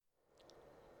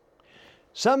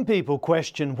Some people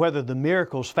question whether the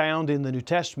miracles found in the New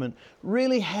Testament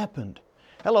really happened.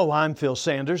 Hello, I'm Phil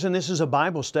Sanders, and this is a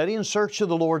Bible study in search of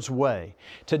the Lord's way.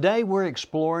 Today we're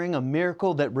exploring a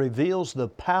miracle that reveals the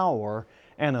power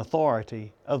and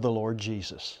authority of the Lord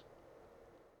Jesus.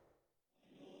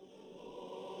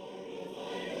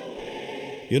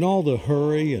 In all the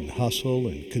hurry and hustle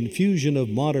and confusion of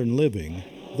modern living,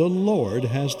 the Lord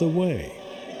has the way.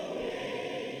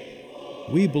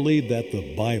 We believe that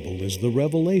the Bible is the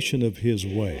revelation of His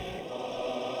way.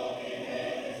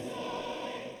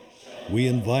 We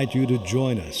invite you to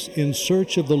join us in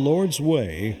search of the Lord's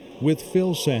way with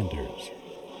Phil Sanders.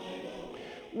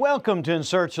 Welcome to In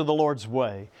Search of the Lord's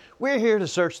Way. We're here to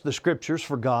search the Scriptures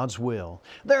for God's will.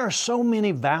 There are so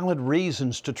many valid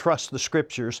reasons to trust the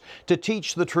Scriptures to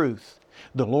teach the truth.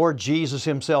 The Lord Jesus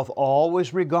Himself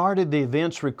always regarded the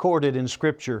events recorded in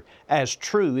Scripture as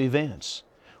true events.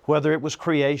 Whether it was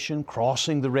creation,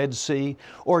 crossing the Red Sea,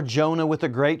 or Jonah with a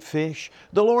great fish,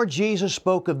 the Lord Jesus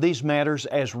spoke of these matters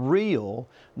as real,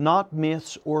 not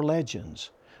myths or legends.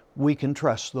 We can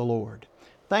trust the Lord.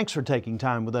 Thanks for taking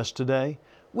time with us today.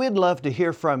 We'd love to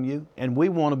hear from you, and we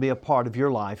want to be a part of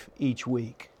your life each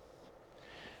week.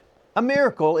 A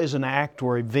miracle is an act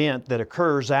or event that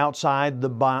occurs outside the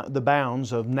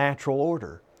bounds of natural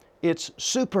order. It's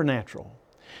supernatural.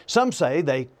 Some say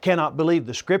they cannot believe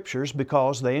the Scriptures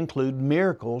because they include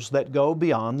miracles that go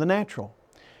beyond the natural.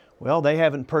 Well, they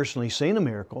haven't personally seen a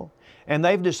miracle, and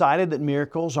they've decided that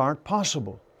miracles aren't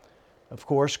possible. Of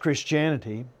course,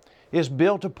 Christianity is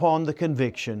built upon the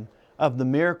conviction of the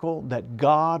miracle that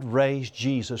God raised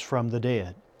Jesus from the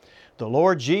dead. The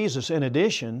Lord Jesus, in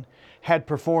addition, had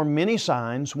performed many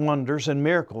signs, wonders, and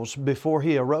miracles before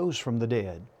He arose from the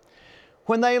dead.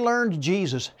 When they learned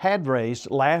Jesus had raised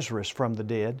Lazarus from the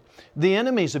dead, the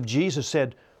enemies of Jesus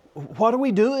said, "What are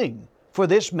we doing? For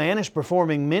this man is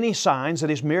performing many signs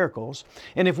and His miracles,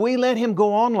 and if we let him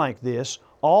go on like this,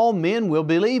 all men will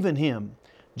believe in Him."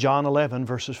 John 11,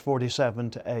 verses 47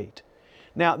 to 8.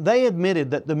 Now, they admitted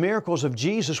that the miracles of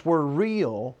Jesus were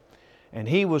real and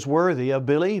He was worthy of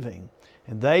believing.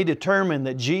 And they determined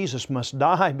that Jesus must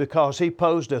die because He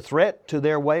posed a threat to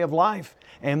their way of life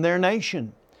and their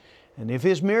nation. And if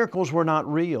His miracles were not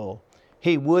real,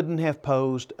 He wouldn't have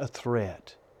posed a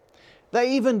threat.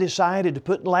 They even decided to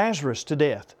put Lazarus to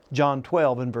death, John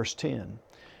 12 and verse 10.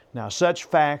 Now, such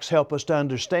facts help us to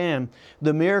understand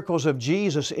the miracles of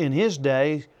Jesus in His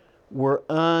day were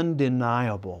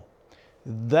undeniable.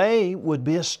 They would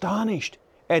be astonished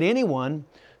at anyone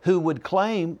who would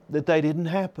claim that they didn't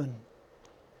happen.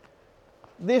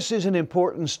 This is an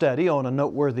important study on a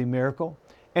noteworthy miracle,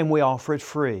 and we offer it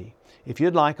free. If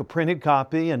you'd like a printed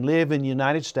copy and live in the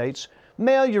United States,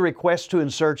 mail your request to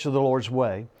In Search of the Lord's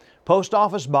Way, Post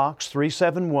Office Box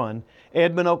 371,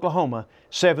 Edmond, Oklahoma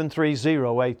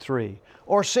 73083,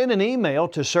 or send an email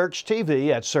to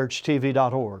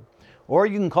searchtv@searchtv.org. Or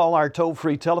you can call our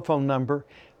toll-free telephone number.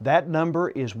 That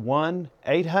number is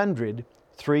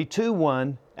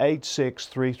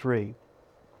 1-800-321-8633.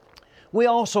 We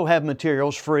also have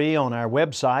materials free on our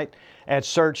website at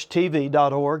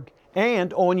searchtv.org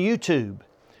and on YouTube.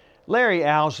 Larry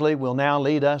Owsley will now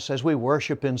lead us as we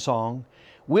worship in song.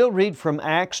 We'll read from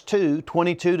Acts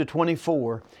 2:22 to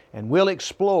 24, and we'll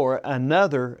explore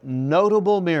another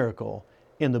notable miracle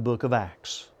in the book of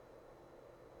Acts.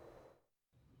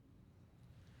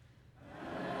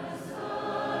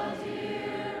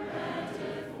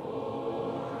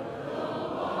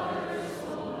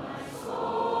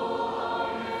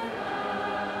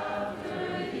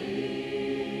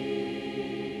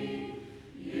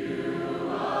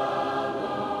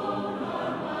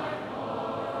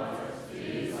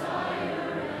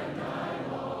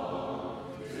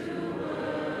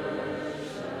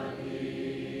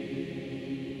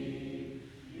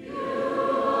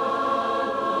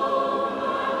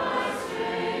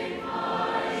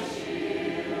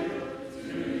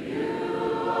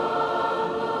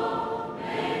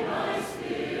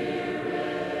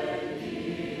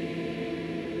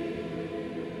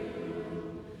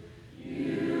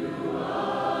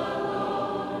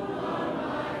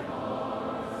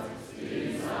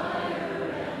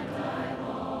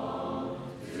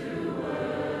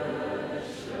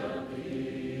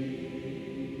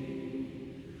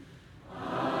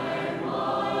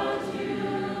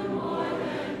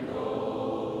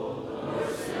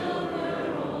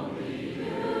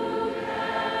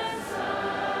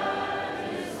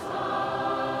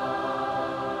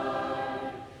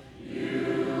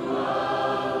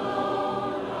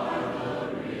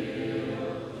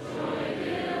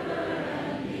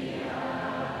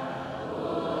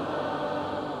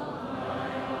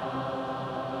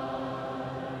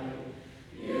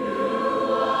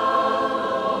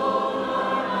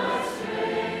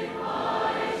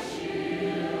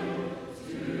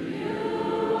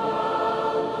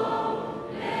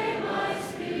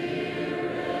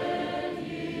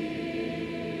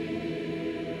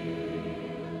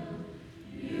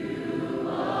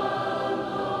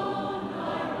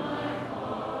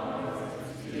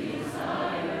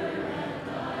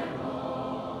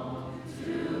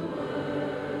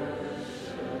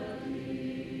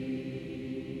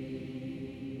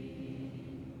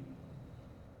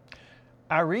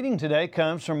 Our reading today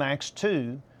comes from Acts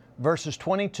 2, verses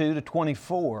 22 to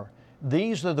 24.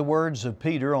 These are the words of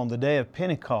Peter on the day of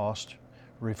Pentecost,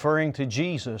 referring to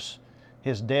Jesus,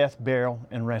 His death, burial,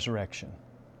 and resurrection.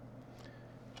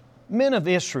 Men of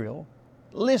Israel,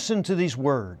 listen to these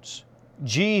words.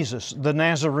 Jesus the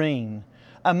Nazarene,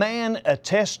 a man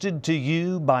attested to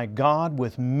you by God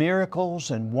with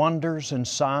miracles and wonders and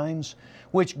signs,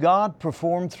 which God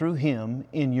performed through Him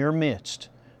in your midst,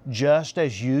 just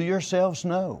as you yourselves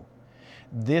know.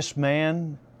 This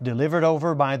man, delivered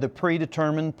over by the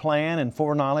predetermined plan and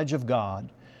foreknowledge of God,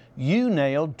 you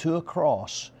nailed to a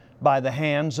cross by the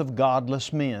hands of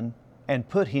godless men and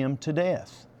put Him to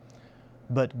death.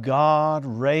 But God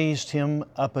raised Him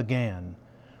up again,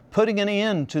 putting an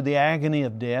end to the agony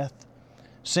of death,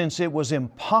 since it was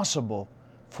impossible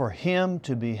for Him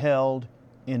to be held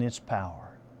in its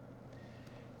power.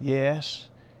 Yes,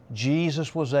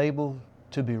 Jesus was able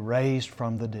to be raised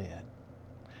from the dead.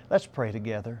 Let's pray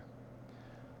together.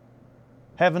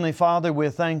 Heavenly Father, we're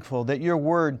thankful that Your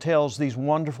Word tells these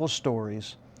wonderful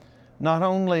stories, not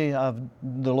only of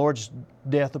the Lord's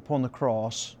death upon the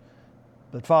cross,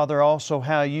 but Father, also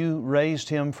how You raised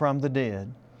Him from the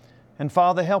dead. And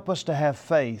Father, help us to have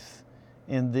faith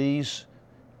in these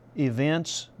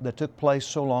events that took place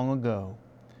so long ago.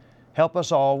 Help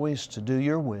us always to do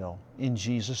Your will. In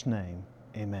Jesus' name,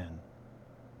 amen.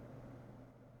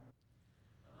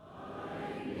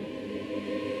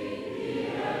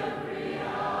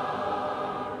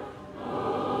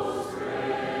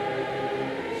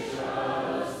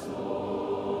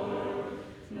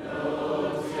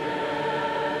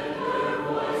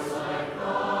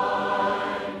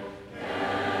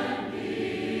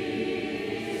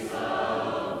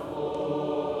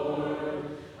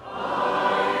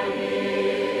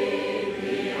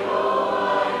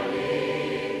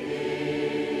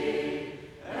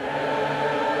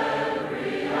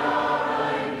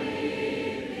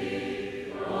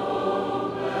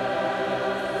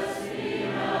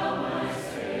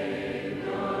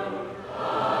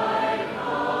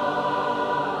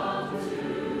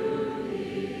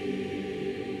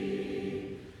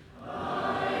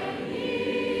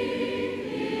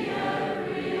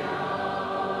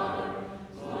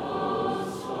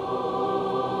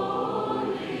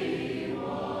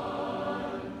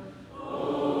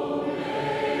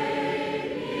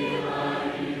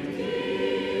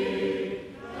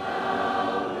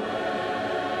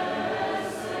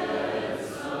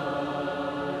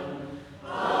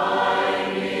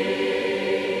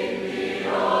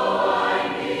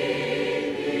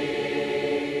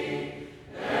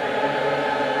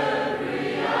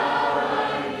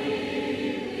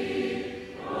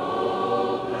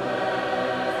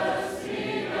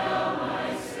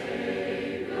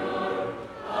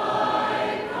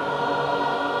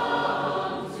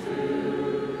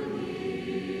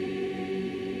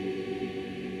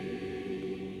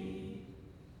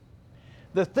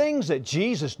 The things that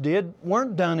Jesus did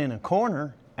weren't done in a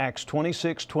corner. Acts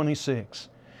 26:26.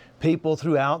 People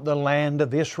throughout the land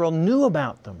of Israel knew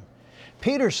about them.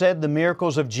 Peter said the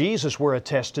miracles of Jesus were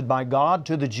attested by God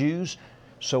to the Jews,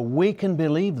 so we can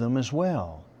believe them as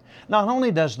well. Not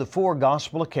only does the four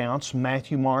gospel accounts,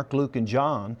 Matthew, Mark, Luke, and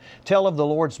John, tell of the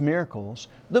Lord's miracles,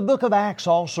 the book of Acts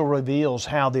also reveals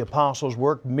how the apostles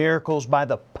worked miracles by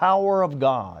the power of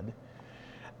God.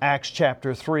 Acts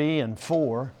chapter 3 and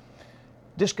 4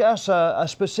 discuss a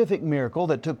specific miracle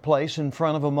that took place in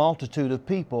front of a multitude of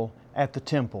people at the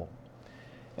temple.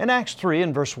 In Acts 3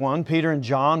 and verse 1, Peter and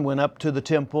John went up to the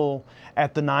temple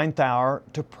at the 9th hour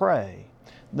to pray.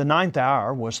 The 9th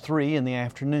hour was 3 in the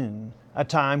afternoon, a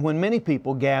time when many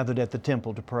people gathered at the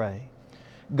temple to pray.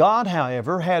 God,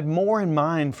 however, had more in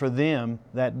mind for them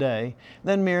that day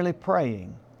than merely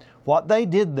praying. What they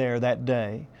did there that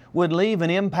day would leave an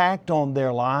impact on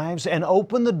their lives and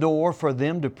open the door for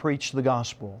them to preach the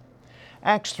gospel.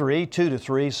 Acts 3,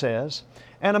 2-3 says,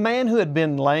 "And a man who had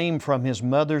been lame from his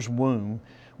mother's womb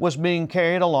was being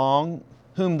carried along,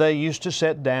 whom they used to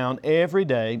set down every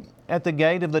day at the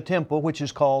gate of the temple, which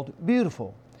is called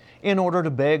Beautiful, in order to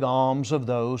beg alms of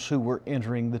those who were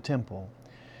entering the temple.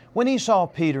 When he saw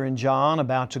Peter and John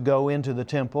about to go into the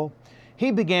temple,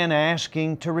 he began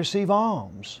asking to receive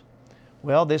alms.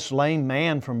 Well, this lame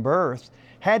man from birth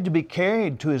had to be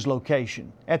carried to his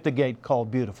location at the gate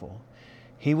called Beautiful.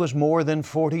 He was more than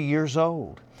 40 years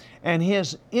old, and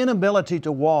his inability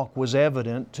to walk was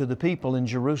evident to the people in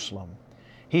Jerusalem.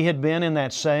 He had been in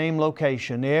that same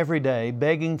location every day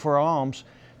begging for alms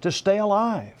to stay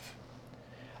alive."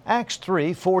 Acts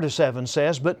 3, 4-7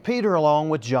 says, "But Peter, along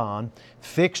with John,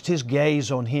 fixed his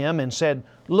gaze on him and said,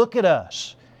 'Look at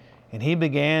us.' And he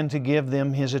began to give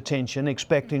them his attention,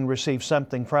 expecting to receive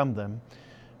something from them.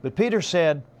 But Peter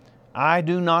said, I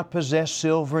do not possess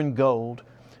silver and gold,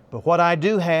 but what I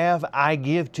do have I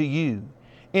give to you.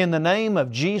 In the name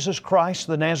of Jesus Christ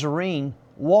the Nazarene,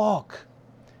 walk.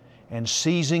 And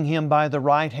seizing him by the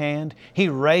right hand, he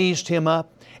raised him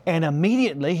up, and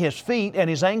immediately his feet and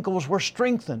his ankles were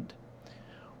strengthened.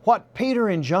 What Peter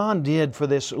and John did for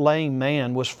this lame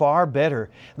man was far better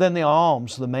than the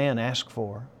alms the man asked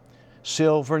for.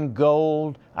 Silver and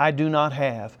gold I do not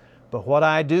have, but what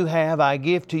I do have I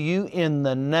give to you. In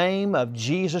the name of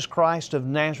Jesus Christ of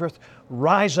Nazareth,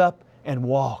 rise up and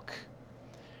walk.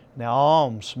 Now,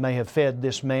 alms may have fed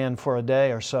this man for a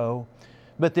day or so,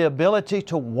 but the ability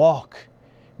to walk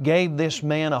gave this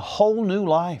man a whole new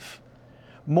life.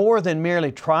 More than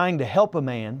merely trying to help a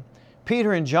man,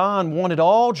 Peter and John wanted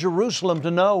all Jerusalem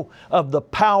to know of the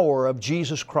power of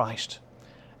Jesus Christ.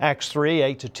 Acts 3,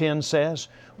 8-10 says,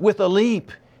 with a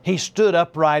leap he stood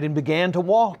upright and began to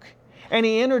walk. And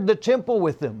he entered the temple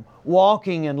with them,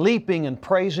 walking and leaping and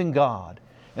praising God.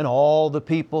 And all the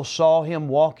people saw him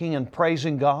walking and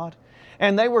praising God.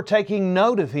 And they were taking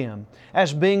note of him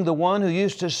as being the one who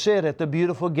used to sit at the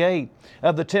beautiful gate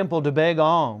of the temple to beg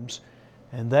alms.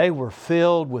 And they were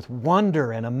filled with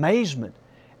wonder and amazement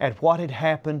at what had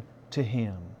happened to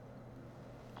him.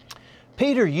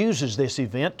 Peter uses this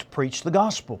event to preach the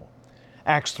gospel.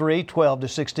 Acts 3,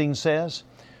 12-16 says,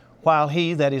 while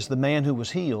he, that is the man who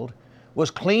was healed, was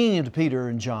clinging to Peter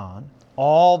and John,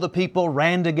 all the people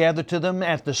ran together to them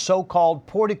at the so-called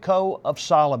portico of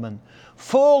Solomon,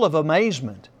 full of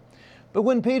amazement. But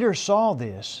when Peter saw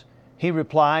this, he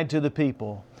replied to the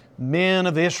people, men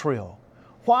of Israel,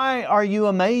 why are you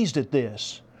amazed at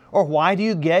this? Or why do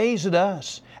you gaze at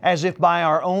us as if by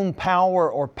our own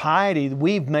power or piety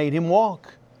we've made him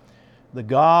walk? The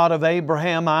God of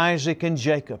Abraham, Isaac, and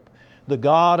Jacob, the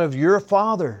God of your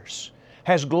fathers,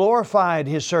 has glorified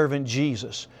His servant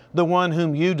Jesus, the one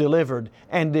whom you delivered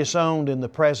and disowned in the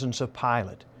presence of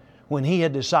Pilate, when he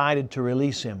had decided to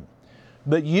release Him.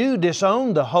 But you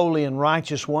disowned the holy and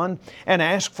righteous one and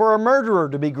asked for a murderer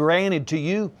to be granted to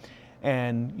you,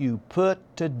 and you put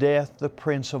to death the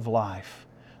Prince of Life,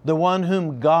 the one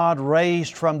whom God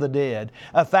raised from the dead,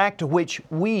 a fact to which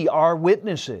we are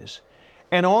witnesses.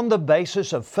 And on the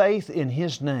basis of faith in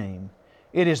His name,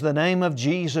 it is the name of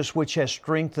Jesus which has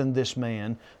strengthened this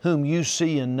man, whom you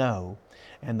see and know.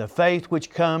 And the faith which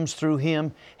comes through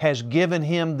Him has given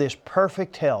him this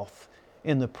perfect health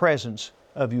in the presence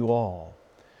of you all.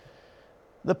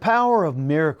 The power of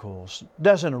miracles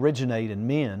doesn't originate in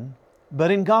men,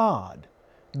 but in God.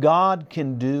 God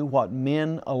can do what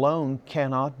men alone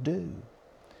cannot do.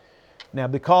 Now,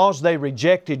 because they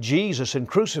rejected Jesus and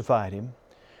crucified Him,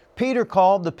 Peter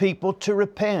called the people to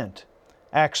repent.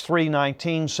 Acts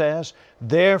 3:19 says,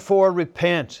 therefore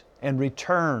repent and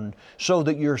return, so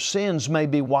that your sins may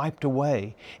be wiped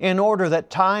away, in order that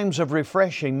times of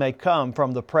refreshing may come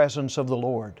from the presence of the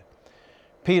Lord.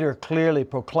 Peter clearly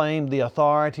proclaimed the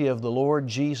authority of the Lord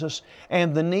Jesus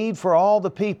and the need for all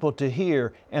the people to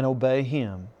hear and obey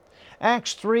Him.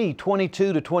 Acts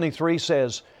 3:22-23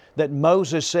 says that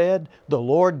Moses said, the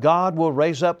Lord God will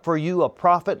raise up for you a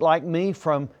prophet like me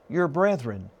from your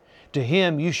brethren. To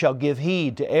him you shall give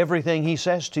heed to everything he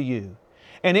says to you.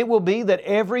 And it will be that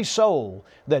every soul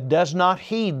that does not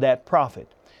heed that prophet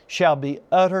shall be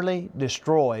utterly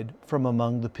destroyed from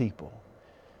among the people.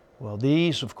 Well,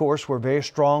 these, of course, were very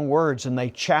strong words, and they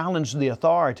challenged the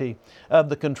authority of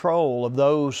the control of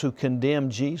those who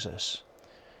condemned Jesus.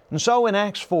 And so in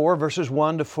Acts 4, verses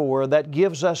 1-4, that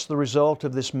gives us the result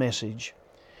of this message.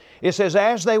 It says,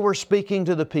 as they were speaking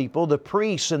to the people, the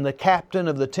priests and the captain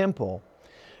of the temple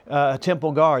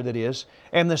guard that is,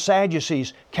 and the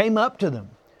Sadducees came up to them,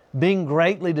 being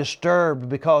greatly disturbed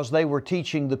because they were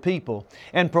teaching the people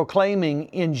and proclaiming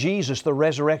in Jesus the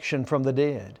resurrection from the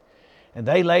dead. And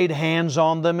they laid hands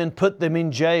on them and put them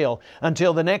in jail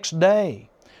until the next day,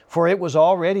 for it was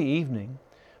already evening.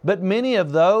 But many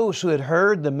of those who had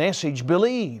heard the message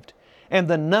believed, and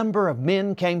the number of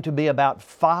men came to be about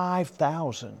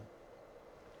 5,000.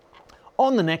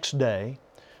 On the next day,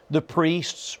 the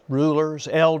priests, rulers,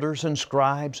 elders, and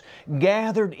scribes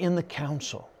gathered in the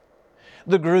council.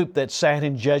 The group that sat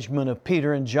in judgment of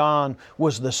Peter and John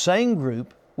was the same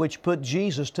group which put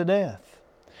Jesus to death.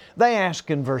 They ask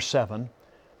in verse 7,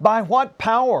 by what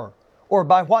power or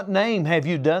by what name have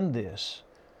you done this?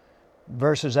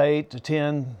 Verses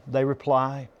 8-10, they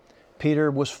reply,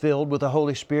 Peter was filled with the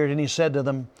Holy Spirit, and he said to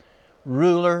them,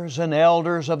 rulers and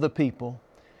elders of the people,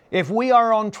 if we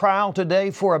are on trial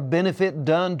today for a benefit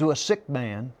done to a sick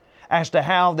man, as to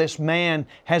how this man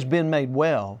has been made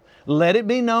well, let it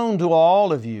be known to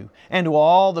all of you and to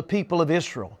all the people of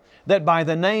Israel that by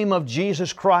the name of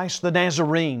Jesus Christ the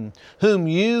Nazarene, whom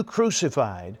you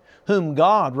crucified, whom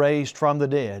God raised from the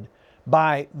dead,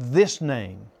 by this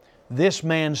name, this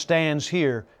man stands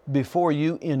here before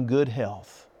you in good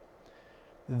health.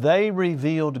 They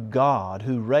revealed God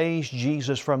who raised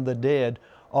Jesus from the dead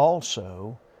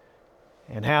also,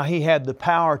 and how He had the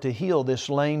power to heal this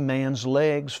lame man's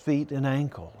legs, feet, and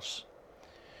ankles.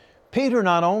 Peter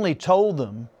not only told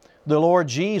them the Lord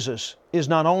Jesus is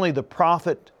not only the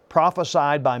prophet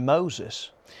prophesied by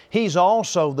Moses, He's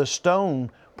also the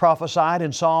stone prophesied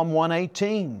in Psalm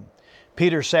 118.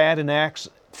 Peter said in Acts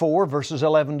 4, verses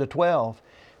 11 to 12,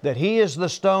 that He is the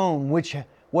stone which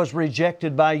was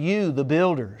rejected by you, the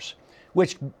builders,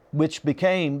 which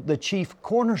became the chief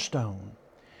cornerstone.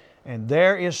 And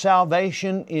there is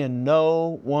salvation in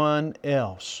no one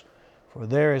else, for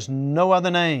there is no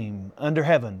other name under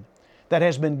heaven that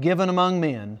has been given among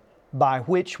men by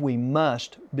which we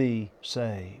must be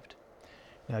saved.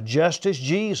 Now, just as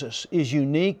Jesus is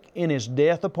unique in His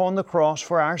death upon the cross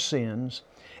for our sins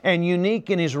and unique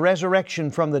in His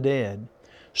resurrection from the dead,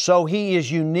 so He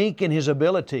is unique in His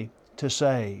ability to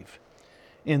save.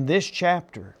 In this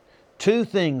chapter, two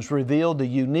things reveal the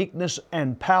uniqueness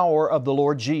and power of the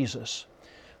Lord Jesus: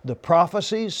 the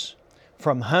prophecies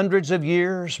from hundreds of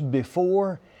years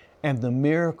before and the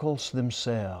miracles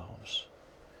themselves.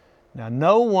 Now,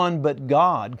 no one but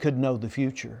God could know the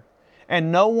future,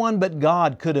 and no one but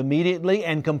God could immediately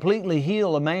and completely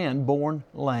heal a man born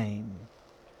lame.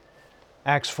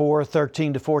 Acts 4,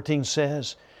 13 to 14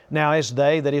 says, Now as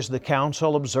they, that is the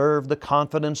council, observed the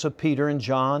confidence of Peter and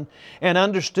John, and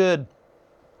understood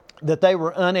that they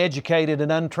were uneducated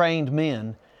and untrained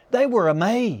men, they were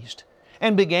amazed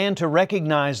and began to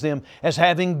recognize them as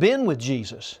having been with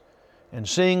Jesus. And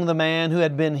seeing the man who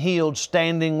had been healed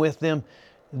standing with them,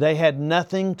 they had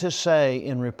nothing to say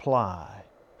in reply.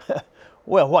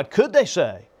 Well, what could they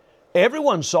say?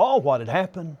 Everyone saw what had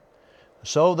happened.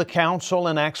 So the council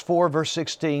in Acts 4, verse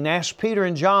 16, asked Peter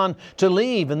and John to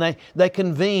leave, and they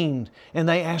convened, and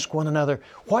they asked one another,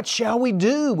 What shall we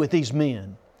do with these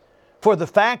men? For the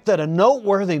fact that a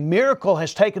noteworthy miracle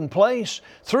has taken place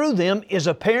through them is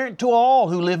apparent to all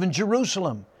who live in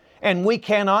Jerusalem, and we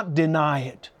cannot deny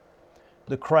it.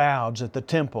 The crowds at the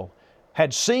temple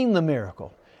had seen the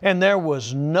miracle, and there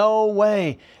was no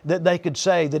way that they could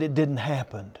say that it didn't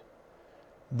happen.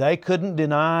 They couldn't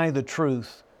deny the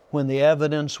truth when the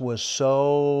evidence was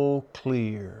so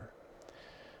clear.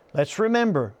 Let's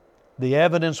remember, the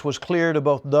evidence was clear to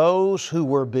both those who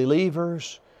were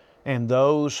believers and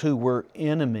those who were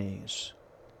enemies.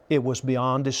 It was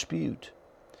beyond dispute.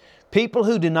 People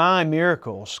who deny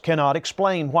miracles cannot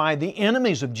explain why the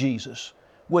enemies of Jesus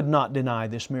would not deny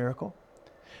this miracle.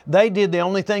 They did the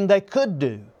only thing they could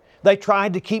do. They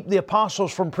tried to keep the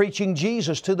apostles from preaching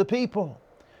Jesus to the people.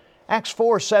 Acts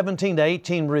 4, 17 to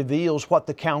 18 reveals what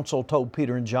the council told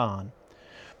Peter and John.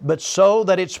 But so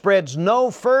that it spreads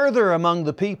no further among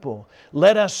the people,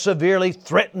 let us severely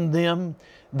threaten them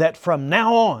that from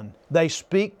now on they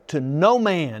speak to no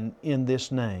man in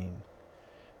this name.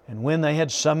 And when they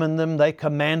had summoned them, they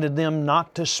commanded them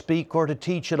not to speak or to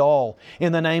teach at all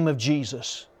in the name of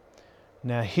Jesus.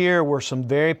 Now here were some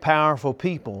very powerful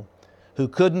people who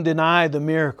couldn't deny the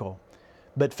miracle,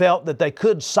 but felt that they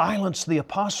could silence the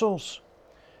apostles.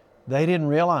 They didn't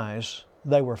realize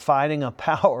they were fighting a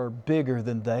power bigger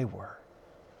than they were.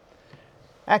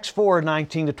 Acts 4,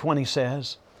 19 to 20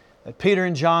 says that Peter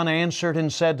and John answered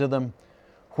and said to them,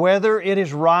 Whether it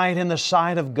is right in the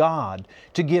sight of God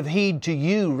to give heed to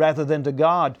you rather than to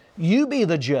God, you be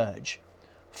the judge.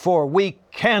 For we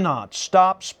cannot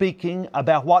stop speaking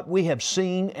about what we have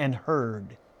seen and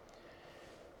heard.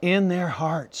 In their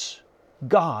hearts,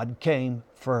 God came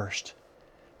first.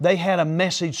 They had a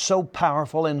message so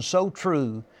powerful and so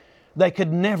true, they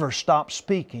could never stop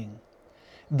speaking.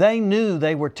 They knew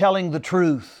they were telling the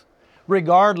truth,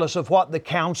 regardless of what the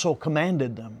council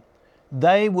commanded them.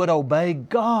 They would obey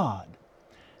God.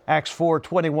 Acts 4,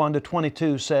 21 to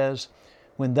 22 says,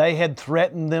 When they had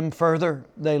threatened them further,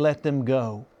 they let them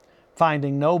go,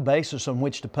 finding no basis on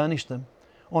which to punish them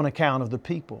on account of the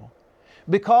people,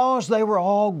 because they were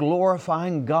all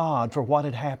glorifying God for what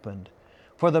had happened.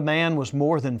 For the man was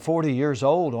more than 40 years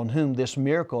old on whom this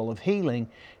miracle of healing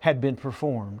had been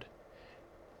performed.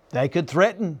 They could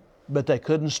threaten, but they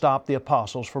couldn't stop the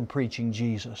apostles from preaching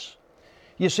Jesus.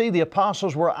 You see, the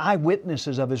apostles were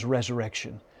eyewitnesses of His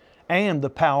resurrection, and the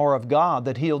power of God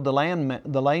that healed the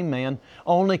lame man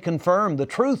only confirmed the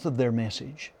truth of their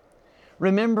message.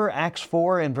 Remember Acts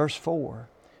 4 and verse 4.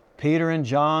 Peter and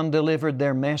John delivered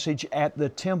their message at the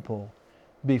temple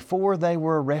before they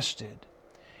were arrested.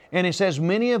 And it says,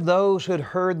 many of those who had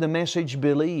heard the message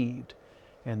believed,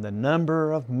 and the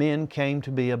number of men came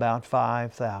to be about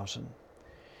 5,000.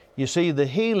 You see, the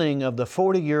healing of the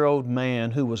 40-year-old man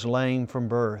who was lame from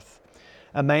birth,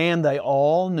 a man they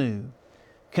all knew,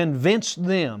 convinced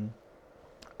them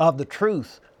of the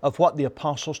truth of what the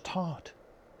apostles taught.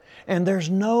 And there's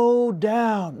no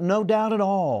doubt at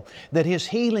all that his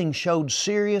healing showed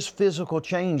serious physical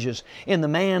changes in the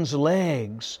man's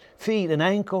legs, feet, and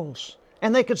ankles.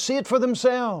 And they could see it for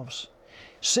themselves.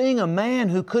 Seeing a man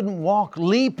who couldn't walk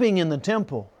leaping in the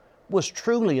temple was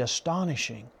truly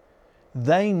astonishing.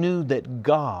 They knew that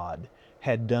God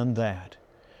had done that.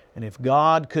 And if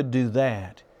God could do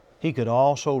that, He could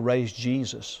also raise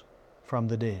Jesus from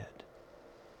the dead.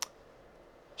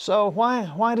 So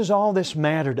why does all this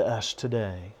matter to us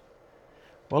today?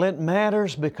 Well, it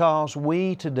matters because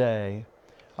we today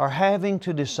are having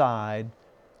to decide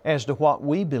as to what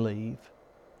we believe,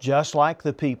 just like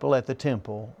the people at the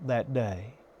temple that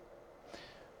day.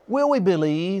 Will we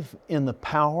believe in the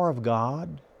power of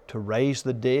God to raise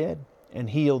the dead and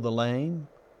heal the lame?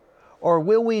 Or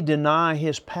will we deny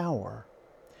His power?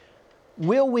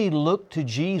 Will we look to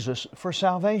Jesus for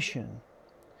salvation?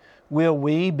 Will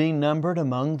we be numbered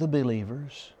among the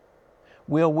believers?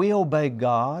 Will we obey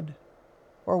God,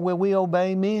 or will we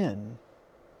obey men?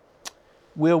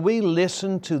 Will we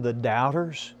listen to the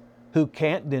doubters who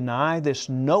can't deny this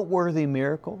noteworthy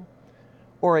miracle,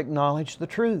 or acknowledge the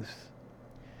truth?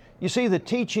 You see, the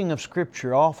teaching of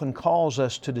Scripture often calls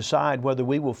us to decide whether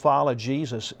we will follow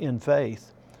Jesus in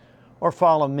faith or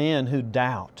follow men who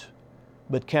doubt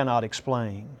but cannot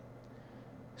explain.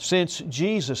 Since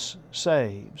Jesus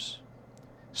saves,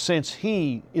 since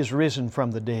He is risen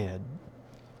from the dead,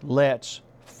 let's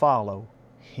follow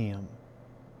Him.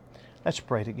 Let's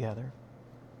pray together.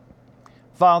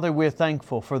 Father, we're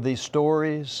thankful for these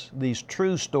stories, these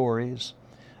true stories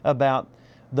about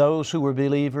those who were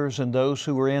believers and those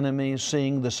who were enemies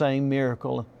seeing the same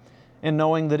miracle and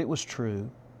knowing that it was true.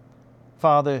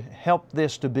 Father, help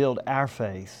this to build our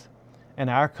faith and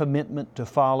our commitment to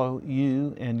follow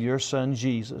You and Your Son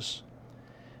Jesus.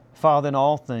 Father, in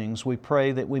all things we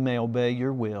pray that we may obey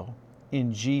Your will.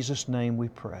 In Jesus' name we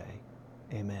pray.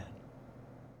 Amen.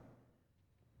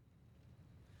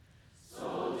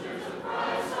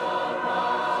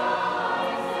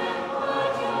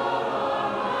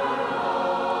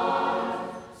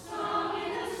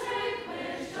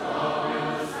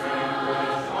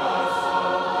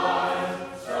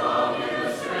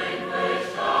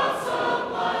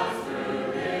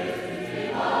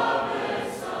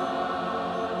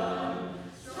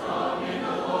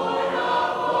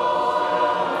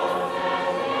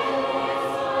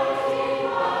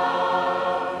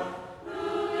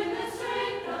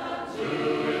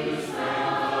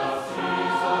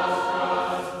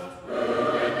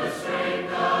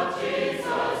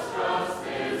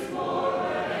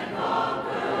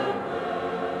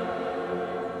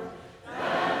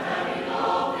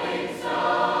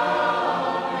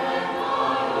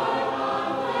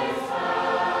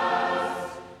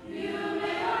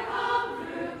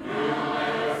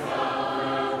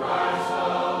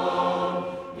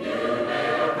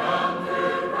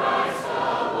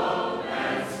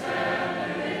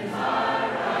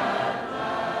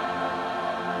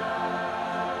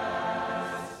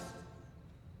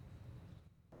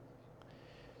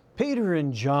 Peter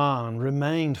and John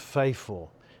remained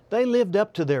faithful. They lived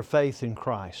up to their faith in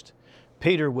Christ.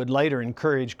 Peter would later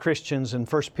encourage Christians in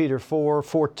 1 Peter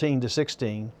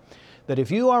 4:14-16 that if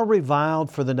you are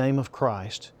reviled for the name of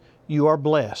Christ, you are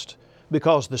blessed,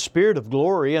 because the Spirit of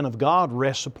glory and of God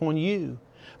rests upon you.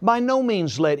 By no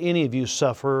means let any of you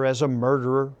suffer as a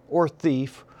murderer or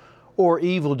thief or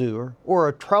evildoer or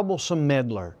a troublesome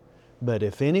meddler. But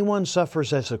if anyone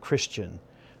suffers as a Christian,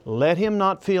 let him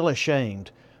not feel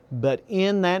ashamed, but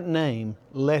in that name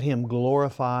let him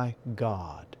glorify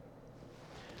God.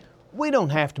 We don't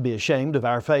have to be ashamed of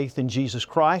our faith in Jesus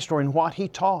Christ or in what He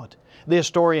taught. The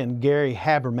historian Gary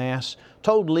Habermas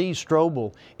told Lee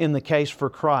Strobel in The Case for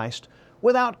Christ,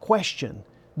 without question,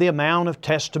 the amount of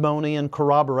testimony and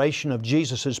corroboration of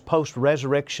Jesus'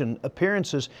 post-resurrection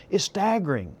appearances is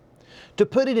staggering. To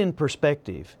put it in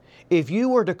perspective, if you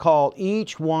were to call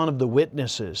each one of the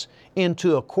witnesses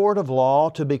into a court of law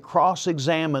to be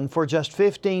cross-examined for just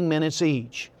 15 minutes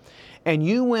each, and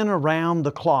you went around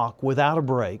the clock without a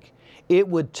break, it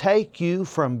would take you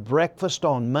from breakfast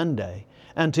on Monday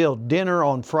until dinner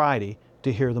on Friday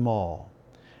to hear them all.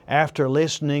 After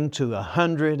listening to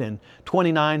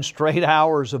 129 straight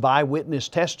hours of eyewitness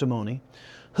testimony,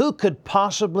 who could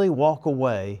possibly walk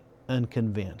away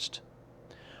unconvinced.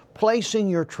 Placing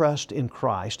your trust in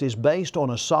Christ is based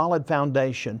on a solid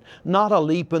foundation, not a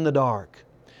leap in the dark.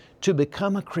 To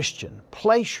become a Christian,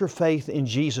 place your faith in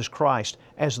Jesus Christ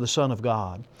as the Son of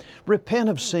God. Repent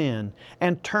of sin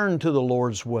and turn to the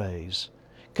Lord's ways.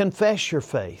 Confess your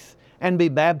faith and be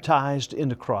baptized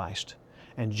into Christ.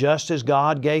 And just as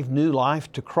God gave new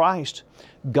life to Christ,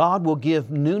 God will give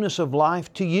newness of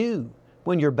life to you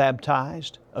when you're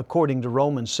baptized, according to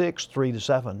Romans 6,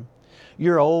 3-7.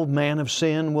 Your old man of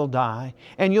sin will die,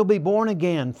 and you'll be born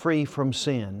again free from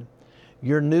sin.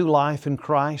 Your new life in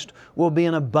Christ will be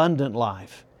an abundant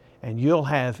life, and you'll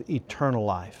have eternal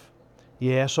life.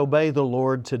 Yes, obey the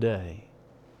Lord today.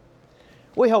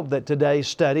 We hope that today's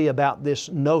study about this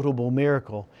notable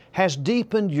miracle has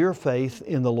deepened your faith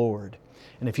in the Lord.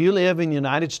 And if you live in the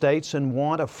United States and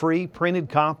want a free printed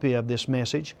copy of this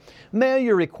message, mail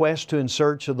your request to In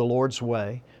Search of the Lord's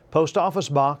Way, Post Office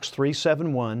Box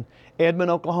 371,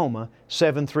 Edmond, Oklahoma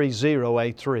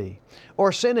 73083.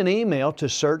 Or send an email to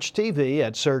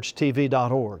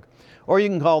searchtv@searchtv.org. Or you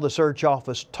can call the Search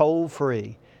office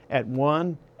toll-free at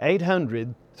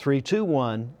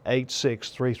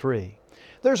 1-800-321-8633.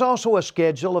 There's also a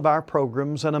schedule of our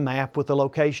programs and a map with the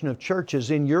location of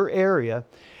churches in your area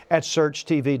at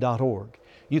searchtv.org.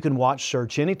 You can watch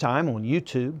Search anytime on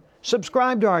YouTube.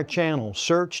 Subscribe to our channel,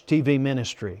 Search TV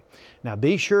Ministry. Now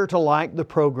be sure to like the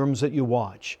programs that you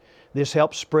watch. This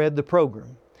helps spread the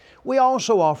program. We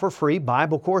also offer free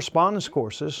Bible correspondence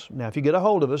courses. Now if you get a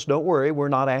hold of us, don't worry, we're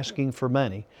not asking for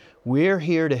money. We're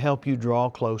here to help you draw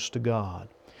close to God.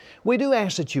 We do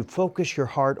ask that you focus your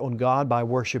heart on God by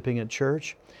worshiping at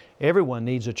church. Everyone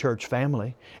needs a church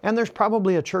family, and there's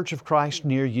probably a Church of Christ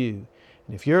near you.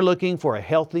 And if you're looking for a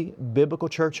healthy, biblical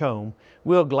church home,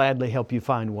 we'll gladly help you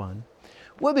find one.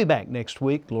 We'll be back next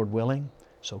week, Lord willing.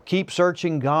 So keep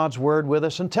searching God's Word with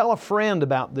us and tell a friend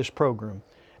about this program.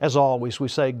 As always, we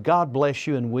say, God bless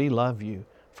you and we love you,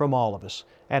 from all of us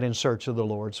at In Search of the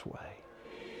Lord's Way.